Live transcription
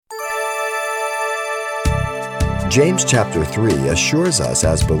James chapter 3 assures us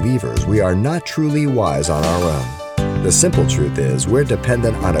as believers we are not truly wise on our own. The simple truth is we're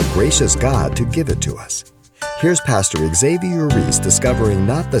dependent on a gracious God to give it to us. Here's Pastor Xavier Reese discovering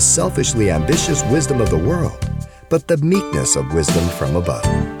not the selfishly ambitious wisdom of the world, but the meekness of wisdom from above.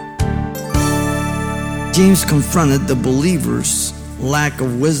 James confronted the believers' lack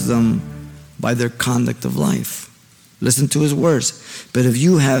of wisdom by their conduct of life. Listen to his words. But if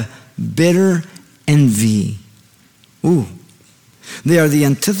you have bitter envy, they are the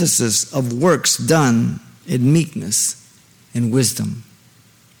antithesis of works done in meekness and wisdom.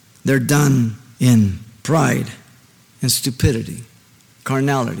 They're done in pride and stupidity,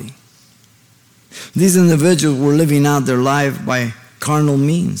 carnality. These individuals were living out their life by carnal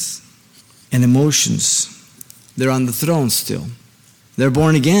means and emotions. They're on the throne still. They're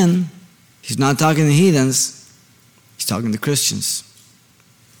born again. He's not talking to heathens. He's talking to Christians.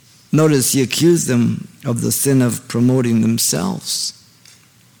 Notice he accused them of the sin of promoting themselves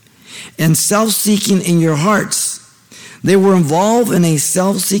and self-seeking in your hearts. They were involved in a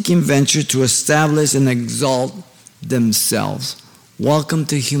self-seeking venture to establish and exalt themselves. Welcome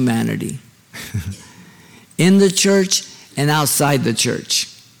to humanity. In the church and outside the church.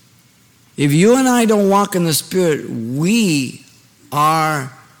 If you and I don't walk in the Spirit, we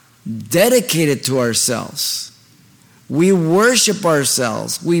are dedicated to ourselves. We worship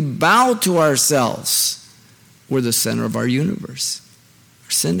ourselves. We bow to ourselves. We're the center of our universe,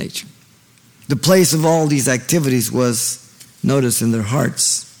 our sin nature. The place of all these activities was, notice, in their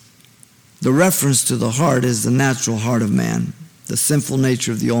hearts. The reference to the heart is the natural heart of man, the sinful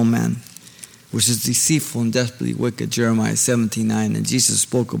nature of the old man, which is deceitful and desperately wicked, Jeremiah 17:9, and Jesus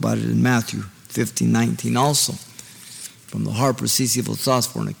spoke about it in Matthew 15:19 also. From the heart proceeds evil thoughts,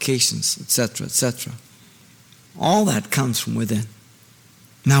 fornications, etc., etc. All that comes from within.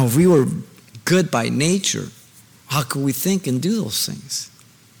 Now, if we were good by nature, how could we think and do those things?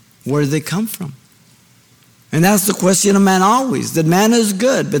 Where do they come from? And that's the question of man always. That man is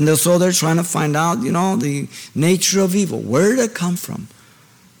good, but so they're trying to find out, the nature of evil. Where did it come from?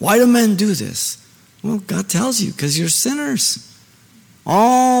 Why do men do this? Well, God tells you, because you're sinners.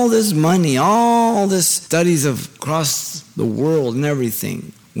 All this money, all this studies of across the world and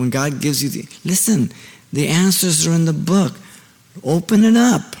everything, when God gives you listen, the answers are in the book. Open it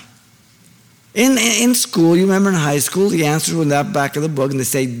up. In school, you remember in high school, the answers were in that back of the book, and they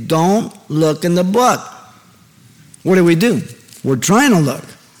say, don't look in the book. What do? We're trying to look.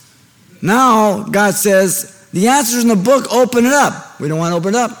 Now, God says, the answer's in the book, open it up. We don't want to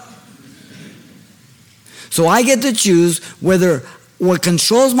open it up. So I get to choose whether what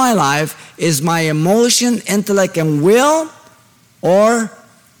controls my life is my emotion, intellect, and will, or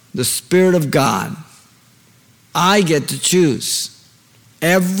the Spirit of God. I get to choose.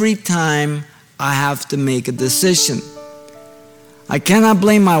 Every time I have to make a decision. I cannot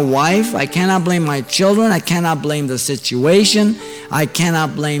blame my wife. I cannot blame my children. I cannot blame the situation. I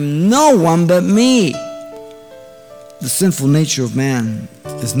cannot blame no one but me. The sinful nature of man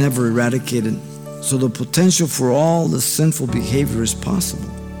is never eradicated, so the potential for all the sinful behavior is possible.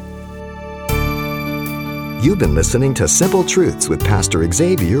 You've been listening to Simple Truths with Pastor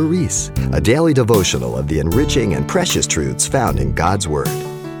Xavier Reese, a daily devotional of the enriching and precious truths found in God's Word.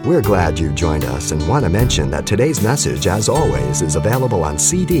 We're glad you joined us and want to mention that today's message, as always, is available on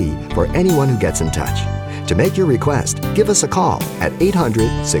CD for anyone who gets in touch. To make your request, give us a call at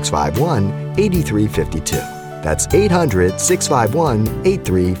 800-651-8352. That's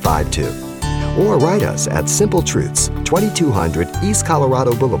 800-651-8352. Or write us at Simple Truths, 2200 East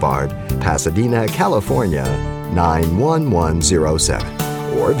Colorado Boulevard, Pasadena, California,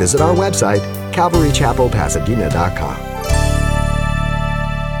 91107. Or visit our website, CalvaryChapelPasadena.com.